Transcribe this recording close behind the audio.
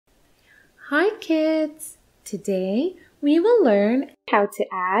Hi kids! Today we will learn how to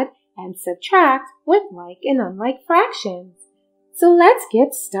add and subtract with like and unlike fractions. So let's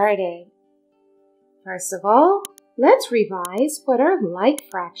get started. First of all, let's revise what are like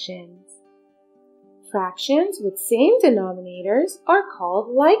fractions. Fractions with same denominators are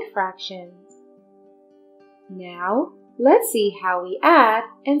called like fractions. Now, let's see how we add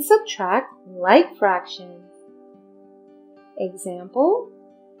and subtract like fractions. Example: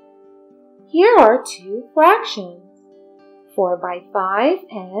 here are two fractions, 4 by 5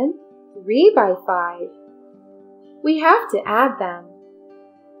 and 3 by 5. We have to add them.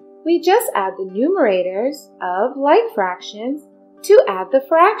 We just add the numerators of like fractions to add the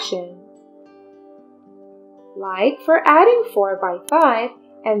fractions. Like for adding 4 by 5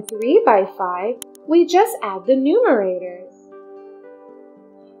 and 3 by 5, we just add the numerators.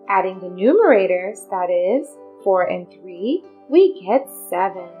 Adding the numerators, that is, 4 and 3, we get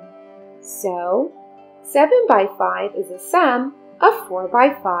 7. So, 7 by 5 is a sum of 4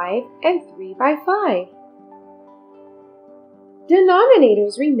 by 5 and 3 by 5.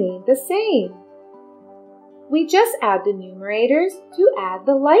 Denominators remain the same. We just add the numerators to add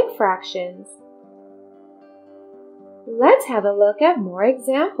the like fractions. Let's have a look at more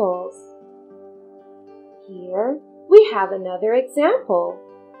examples. Here we have another example.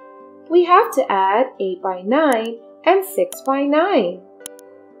 We have to add 8 by 9 and 6 by 9.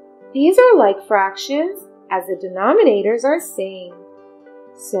 These are like fractions as the denominators are same.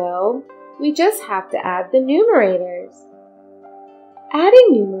 So, we just have to add the numerators.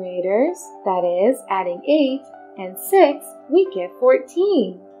 Adding numerators, that is, adding 8 and 6, we get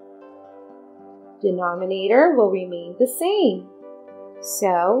 14. Denominator will remain the same.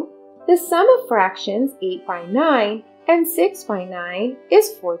 So, the sum of fractions 8 by 9 and 6 by 9 is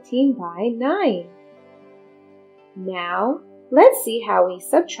 14 by 9. Now, let's see how we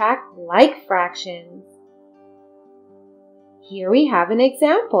subtract like fractions. Here we have an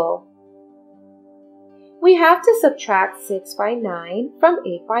example. We have to subtract 6 by 9 from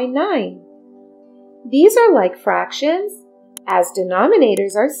 8 by 9. These are like fractions. As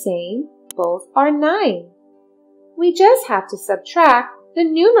denominators are same, both are 9. We just have to subtract the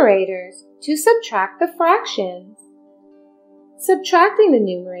numerators to subtract the fractions. Subtracting the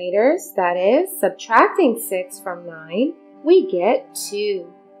numerators, that is, subtracting 6 from 9, we get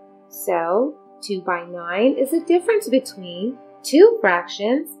 2. So, 2 by 9 is the difference between two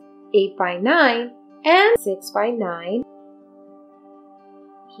fractions, 8 by 9 and 6 by 9.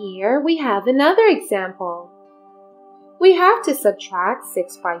 Here we have another example. We have to subtract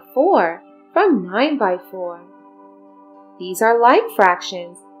 6 by 4 from 9 by 4. These are like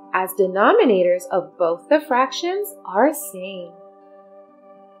fractions, as denominators of both the fractions are same.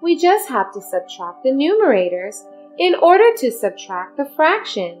 We just have to subtract the numerators in order to subtract the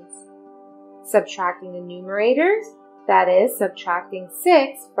fractions. Subtracting the numerators, that is, subtracting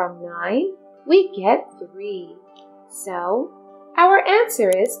 6 from 9, we get 3. So, our answer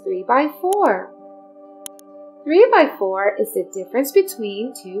is 3 by 4. 3 by 4 is the difference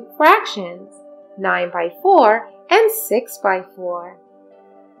between two fractions, 9 by 4 and 6 by 4.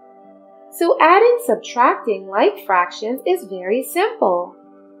 So adding, subtracting like fractions is very simple.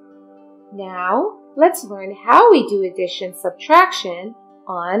 Now, let's learn how we do addition subtraction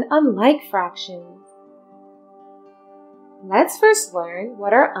on unlike fractions. Let's first learn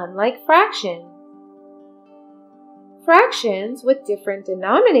what are unlike fractions. Fractions with different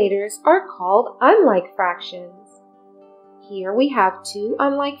denominators are called unlike fractions. Here we have two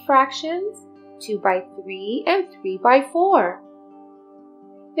unlike fractions, 2 by 3 and 3 by 4.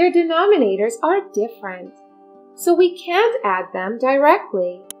 Their denominators are different, so we can't add them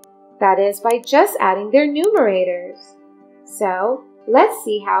directly. That is, by just adding their numerators. So, let's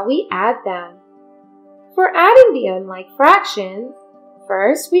see how we add them. For adding the unlike fractions,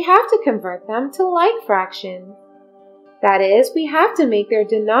 first we have to convert them to like fractions. That is, we have to make their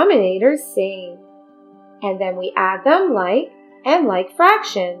denominators same. And then we add them like and like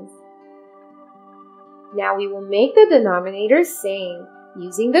fractions. Now we will make the denominators same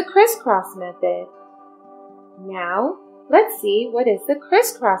using the crisscross method. Now, let's see what is the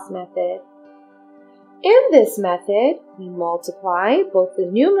crisscross method. In this method, we multiply both the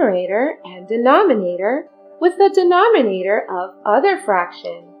numerator and denominator with the denominator of other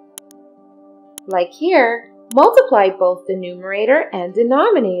fraction. Like here, multiply both the numerator and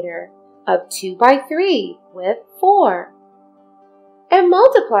denominator of 2 by 3 with 4. And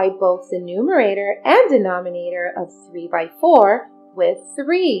multiply both the numerator and denominator of 3 by 4 with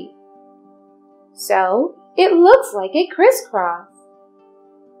 3. So, it looks like a crisscross.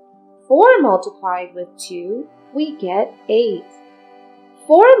 4 multiplied with 2, we get 8.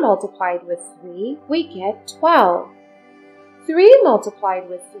 4 multiplied with 3, we get 12. 3 multiplied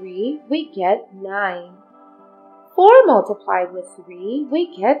with 3, we get 9. 4 multiplied with 3,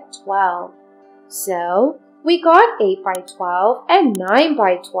 we get 12. So, we got 8 by 12 and 9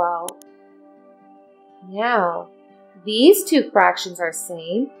 by 12. Now, these two fractions are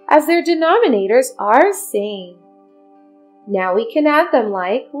same as their denominators are same. Now we can add them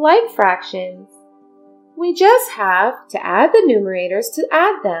like fractions. We just have to add the numerators to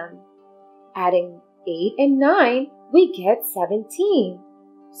add them. Adding 8 and 9, we get 17.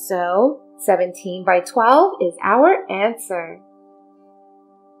 So, 17 by 12 is our answer.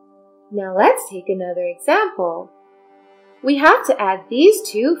 Now let's take another example. We have to add these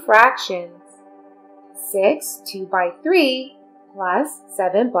two fractions. 6 2 by 3 plus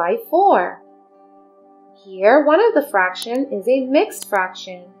 7 by 4. Here, one of the fraction is a mixed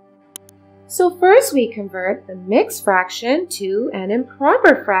fraction. So first we convert the mixed fraction to an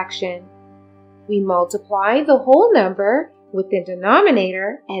improper fraction. We multiply the whole number with the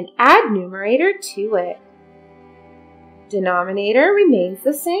denominator and add numerator to it. Denominator remains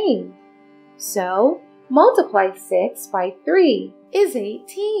the same. So, multiply 6 by 3 is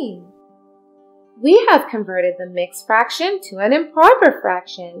 18. We have converted the mixed fraction to an improper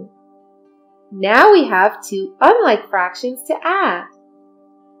fraction. Now we have two unlike fractions to add.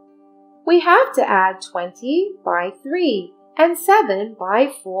 We have to add 20 by 3 and 7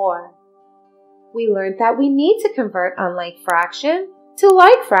 by 4. We learned that we need to convert unlike fractions to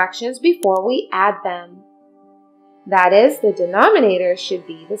like fractions before we add them. That is, the denominators should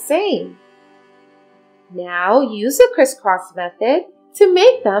be the same. Now use the crisscross method to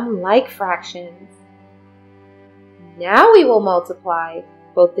make them like fractions. Now we will multiply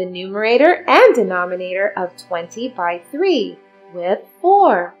both the numerator and denominator of 20 by 3 with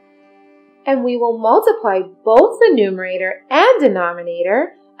 4. And we will multiply both the numerator and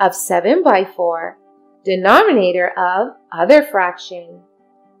denominator of 7 by 4, denominator of other fraction.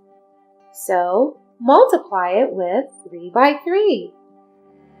 So, multiply it with 3 by 3.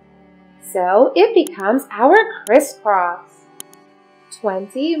 So, it becomes our crisscross.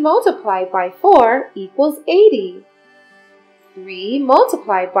 20 multiplied by 4 equals 80. 3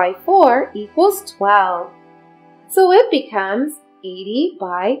 multiplied by 4 equals 12. So, it becomes 80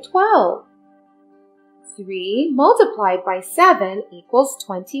 by 12. 3 multiplied by 7 equals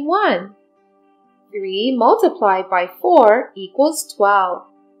 21. 3 multiplied by 4 equals 12.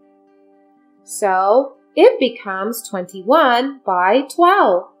 So, it becomes 21 by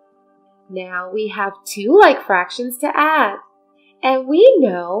 12. Now we have two like fractions to add. And we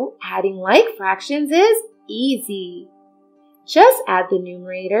know adding like fractions is easy. Just add the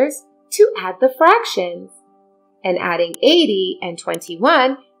numerators to add the fractions. And adding 80 and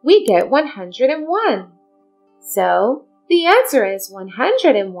 21, we get 101. So, the answer is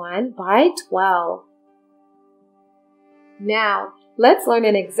 101 by 12. Now, let's learn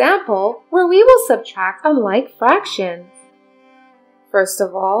an example where we will subtract unlike fractions. First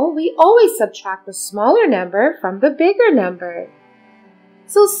of all, we always subtract the smaller number from the bigger number.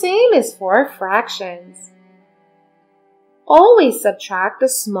 So same as for fractions. Always subtract the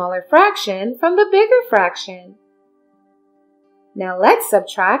smaller fraction from the bigger fraction. Now let's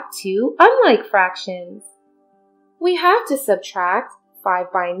subtract two unlike fractions. We have to subtract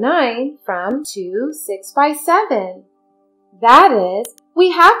 5 by 9 from 6 by 7. That is,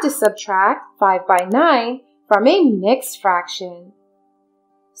 we have to subtract 5 by 9 from a mixed fraction.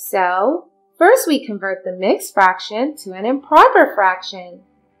 So, first we convert the mixed fraction to an improper fraction.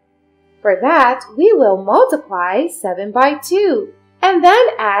 For that, we will multiply 7 by 2 and then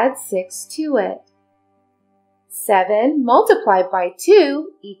add 6 to it. 7 multiplied by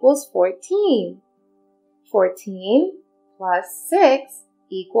 2 equals 14. 14 plus 6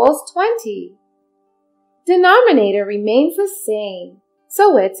 equals 20. Denominator remains the same,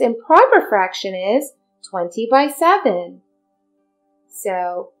 so its improper fraction is 20 by 7.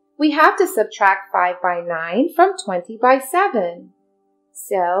 So, we have to subtract 5 by 9 from 20 by 7.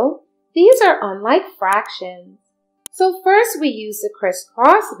 So, these are unlike fractions. So first we use the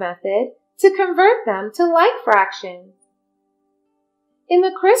crisscross method to convert them to like fractions. In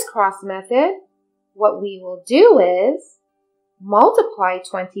the crisscross method, what we will do is multiply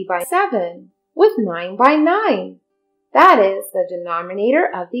 20 by 7 with 9 by 9. That is the denominator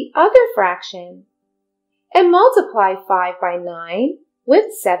of the other fraction. And multiply 5 by 9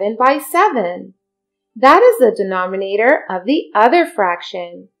 with 7 by 7. That is the denominator of the other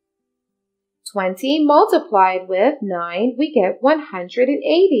fraction. 20 multiplied with 9, we get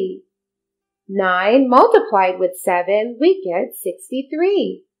 180. 9 multiplied with 7, we get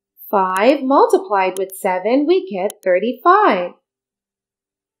 63. 5 multiplied with 7, we get 35.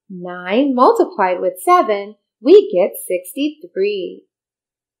 9 multiplied with 7, we get 63.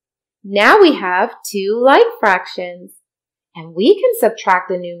 Now we have two like fractions, and we can subtract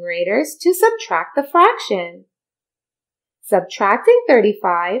the numerators to subtract the fraction. Subtracting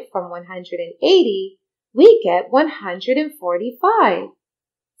 35 from 180, we get 145.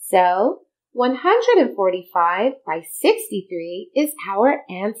 So, 145 by 63 is our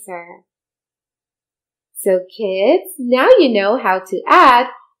answer. So kids, now you know how to add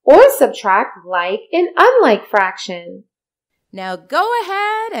or subtract like and unlike fractions. Now go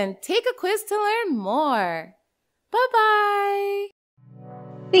ahead and take a quiz to learn more. Bye-bye!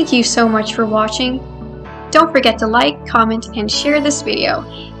 Thank you so much for watching. Don't forget to like, comment, and share this video.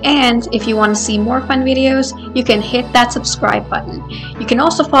 And if you want to see more fun videos, you can hit that subscribe button. You can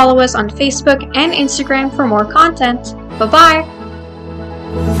also follow us on Facebook and Instagram for more content. Bye-bye!